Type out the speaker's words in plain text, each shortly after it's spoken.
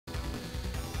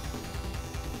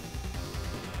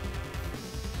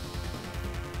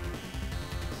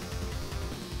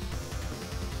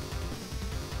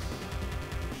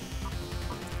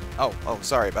Oh,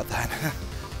 sorry about that.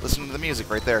 Listen to the music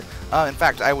right there. In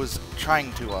fact, I was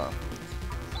trying to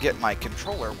get my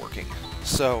controller working.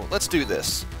 So, let's do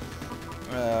this.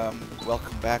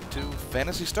 Welcome back to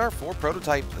Phantasy Star 4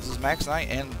 Prototype. This is Max and I,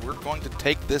 and we're going to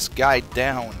take this guy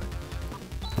down.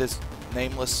 This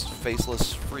nameless,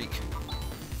 faceless freak.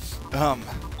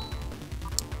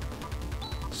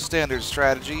 Standard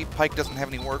strategy. Pike doesn't have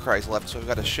any war cries left, so we've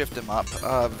got to shift him up.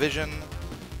 Vision.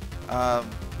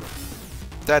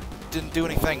 That didn't do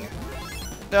anything.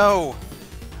 No!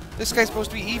 This guy's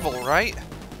supposed to be evil, right?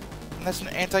 And that's an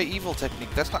anti-evil technique.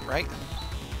 That's not right.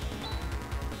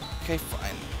 Okay,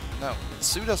 fine. No,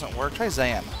 Sue doesn't work. Try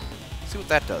Zan. See what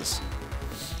that does.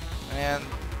 And,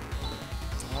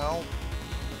 well...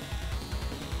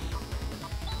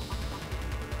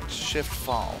 Shift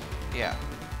fall. Yeah.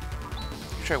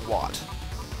 You try Watt.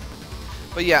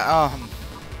 But yeah,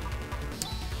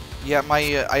 yeah,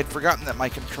 I had forgotten that my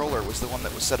controller was the one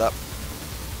that was set up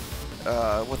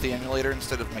with the emulator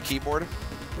instead of my keyboard.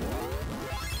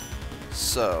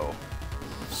 So,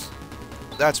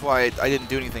 that's why I didn't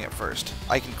do anything at first.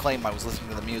 I can claim I was listening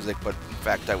to the music, but in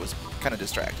fact I was kind of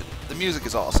distracted. The music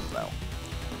is awesome, though.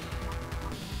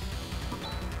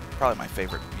 Probably my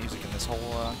favorite music in this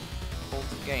whole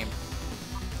game.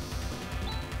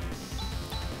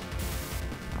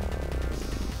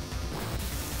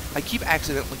 I keep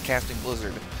accidentally casting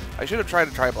Blizzard. I should have tried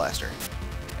a Tri-Blaster.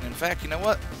 And in fact, you know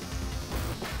what?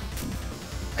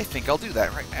 I think I'll do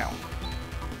that right now.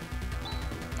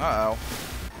 Uh-oh.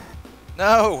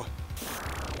 No!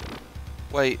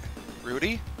 Wait,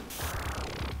 Rudy?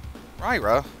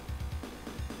 Ryre?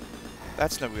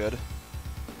 That's no good.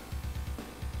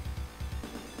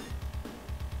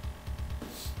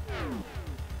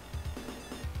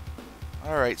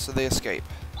 Alright, so they escape.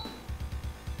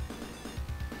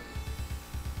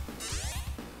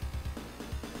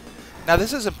 Now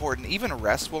this is important. Even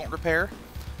rest won't repair.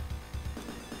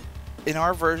 In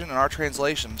our version, in our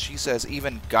translation, she says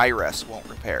even Gyrest won't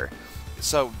repair.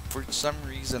 So for some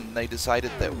reason they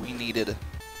decided that we needed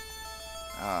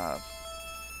to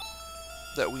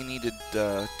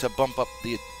bump up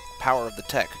the power of the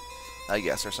tech, I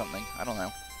guess, or something. I don't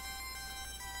know.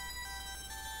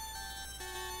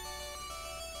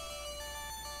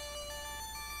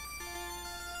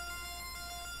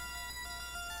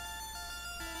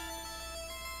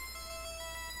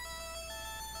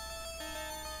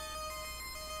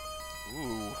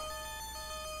 Ooh.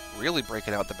 Really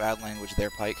breaking out the bad language there,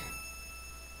 Pike.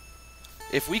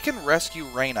 If we can rescue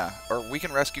Rena, or we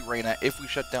can rescue Rena if we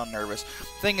shut down Nervous.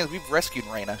 Thing is, we've rescued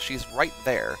Rena. She's right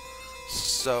there.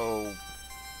 So,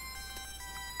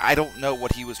 I don't know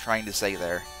what he was trying to say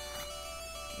there.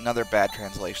 Another bad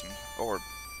translation. Or,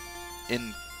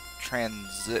 in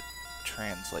transit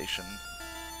translation.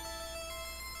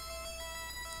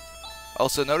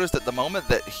 Also, notice that the moment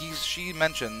that she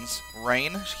mentions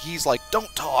Rein, he's like,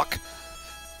 don't talk!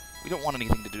 We don't want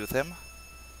anything to do with him.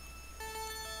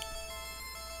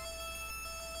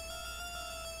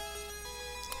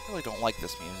 I really don't like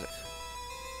this music.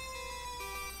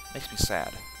 Makes me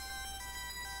sad.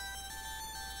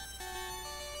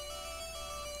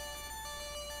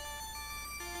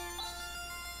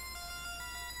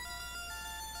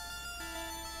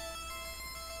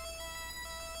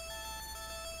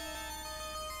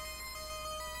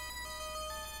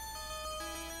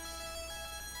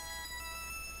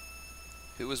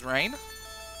 Who was Rein?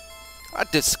 A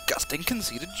disgusting,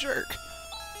 conceited jerk.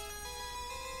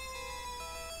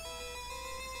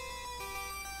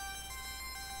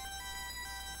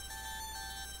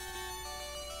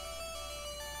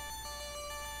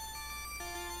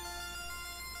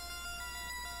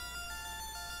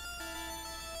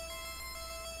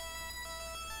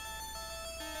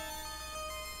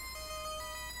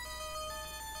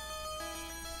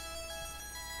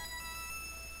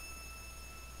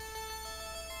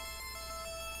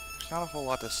 Not a whole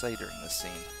lot to say during this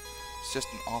scene. It's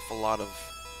just an awful lot of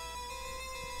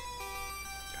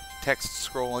text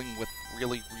scrolling with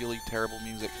really, really terrible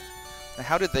music. Now,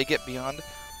 how did they get beyond?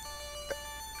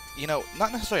 You know,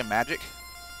 not necessarily magic.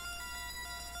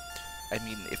 I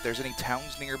mean, if there's any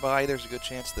towns nearby, there's a good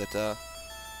chance that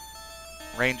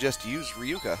Rein just used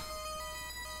Ryuka.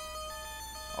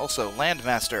 Also,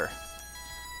 Landmaster.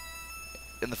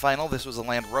 In the final, this was a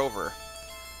Land Rover.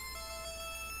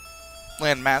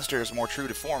 Landmaster is more true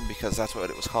to form because that's what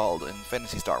it was called in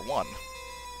Phantasy Star 1.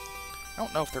 I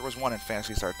don't know if there was one in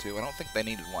Phantasy Star 2. I don't think they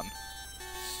needed one.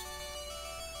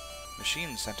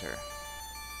 Machine Center.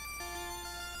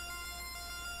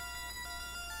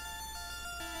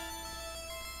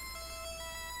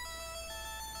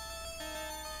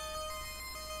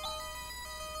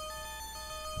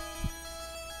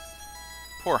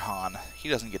 Poor Hahn. He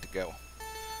doesn't get to go.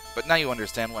 But now you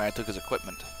understand why I took his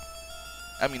equipment.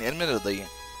 I mean, admittedly,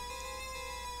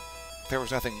 there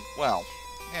was nothing... Well,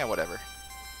 yeah, whatever.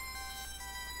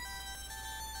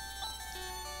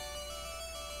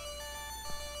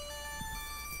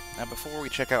 Now, before we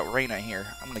check out Rena here,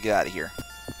 I'm gonna get out of here.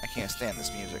 I can't stand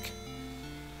this music.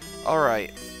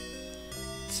 Alright.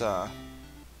 It's, I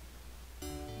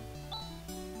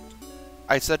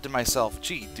said to myself,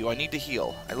 gee, do I need to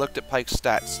heal? I looked at Pike's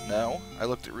stats. No. I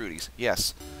looked at Rudy's.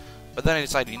 Yes. But then I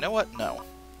decided, you know what? No.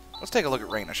 Let's take a look at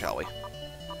Rena, shall we?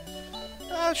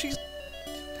 She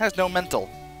has no mental.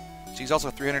 She's also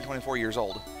 324 years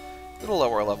old. A little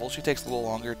lower level. She takes a little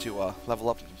longer to level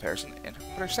up in comparison. But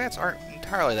her stats aren't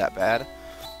entirely that bad.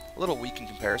 A little weak in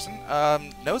comparison.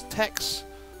 No techs,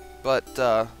 but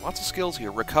lots of skills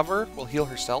here. Recover will heal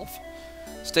herself.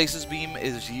 Stasis Beam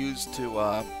is used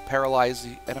to paralyze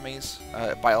the enemies,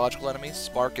 biological enemies.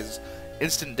 Spark is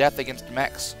instant death against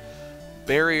mechs.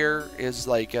 Barrier is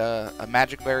like a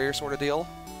magic barrier sort of deal.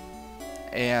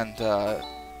 And,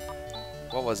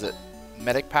 what was it?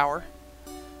 Medic Power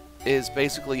is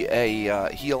basically a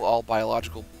heal all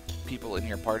biological people in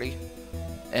your party.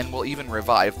 And will even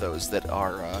revive those that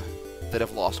are, that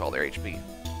have lost all their HP.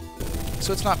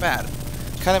 So it's not bad.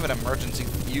 Kind of an emergency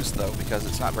use, though, because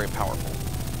it's not very powerful.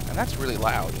 And that's really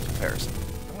loud in comparison.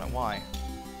 I don't know why.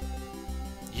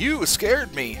 You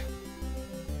scared me!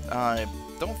 I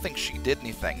don't think she did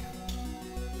anything.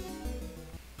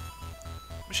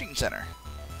 Machine Center.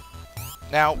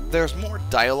 Now, there's more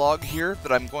dialogue here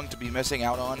that I'm going to be missing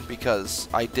out on because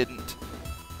I didn't...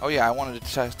 Oh yeah, I wanted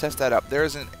to test that up. There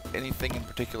isn't anything in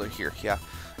particular here. Yeah.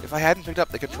 If I hadn't picked up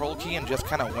the control key and just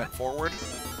kind of went forward,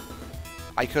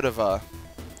 I could have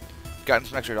gotten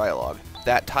some extra dialogue.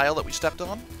 That tile that we stepped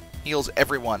on heals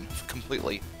everyone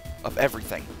completely of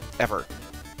everything ever.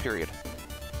 Period.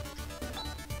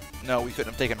 No, we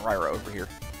couldn't have taken Ryre over here.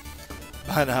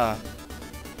 But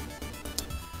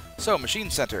so Machine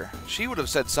Center. She would have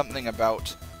said something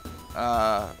about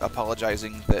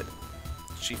apologizing that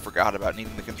she forgot about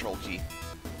needing the control key.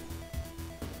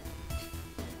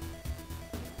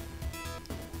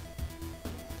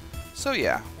 So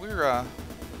yeah, we're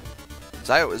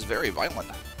Zio is very violent.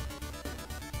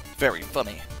 Very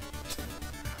funny.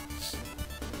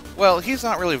 Well, he's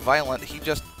not really violent, he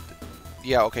just...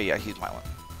 Yeah, okay, yeah, he's violent.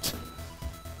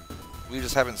 We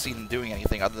just haven't seen him doing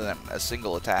anything other than a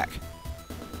single attack.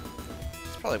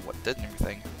 That's probably what did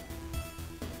everything.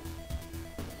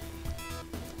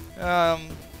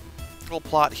 Little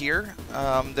plot here.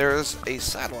 There's a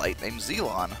satellite named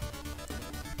Zelon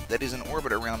that is in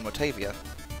orbit around Motavia.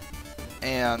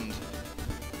 And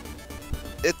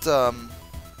it,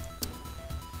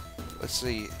 let's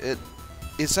see, it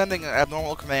is sending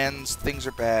abnormal commands, things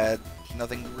are bad,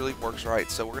 nothing really works right,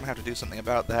 so we're going to have to do something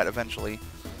about that eventually.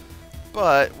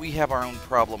 But we have our own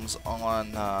problems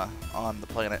on the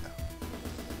planet.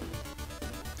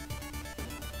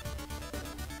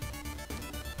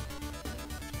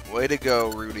 Way to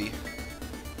go, Rudy.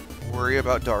 Worry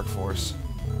about Dark Force.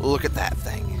 Look at that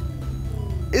thing.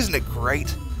 Isn't it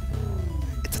great?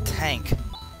 It's a tank.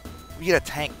 We get a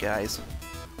tank, guys.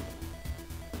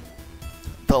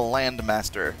 The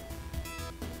Landmaster.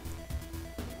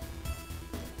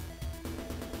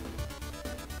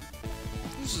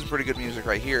 This is pretty good music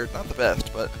right here. Not the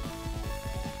best, but...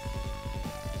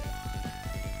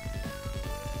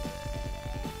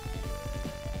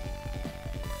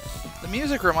 The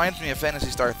music reminds me of Phantasy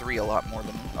Star 3 a lot more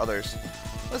than others.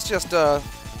 Let's just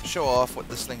show off what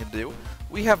this thing can do.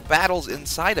 We have battles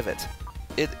inside of it.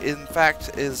 It, in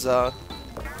fact, is a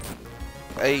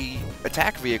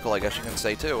attack vehicle, I guess you can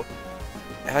say, too.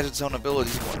 It has its own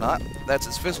abilities and whatnot. That's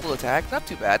its physical attack. Not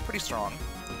too bad. Pretty strong.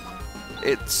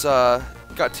 It's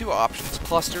got two options.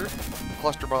 Cluster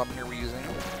bomb here we're using.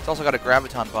 It's also got a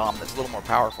graviton bomb that's a little more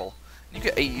powerful. You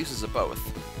get 8 uses of both.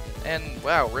 And,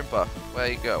 wow, Rimpa.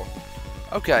 Way you go.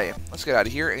 Okay, let's get out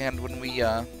of here, and when we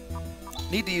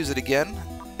need to use it again,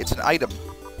 it's an item.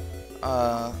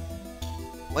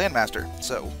 Landmaster.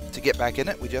 So, to get back in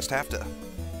it, we just have to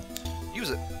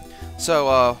use it.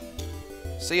 So,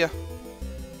 see ya.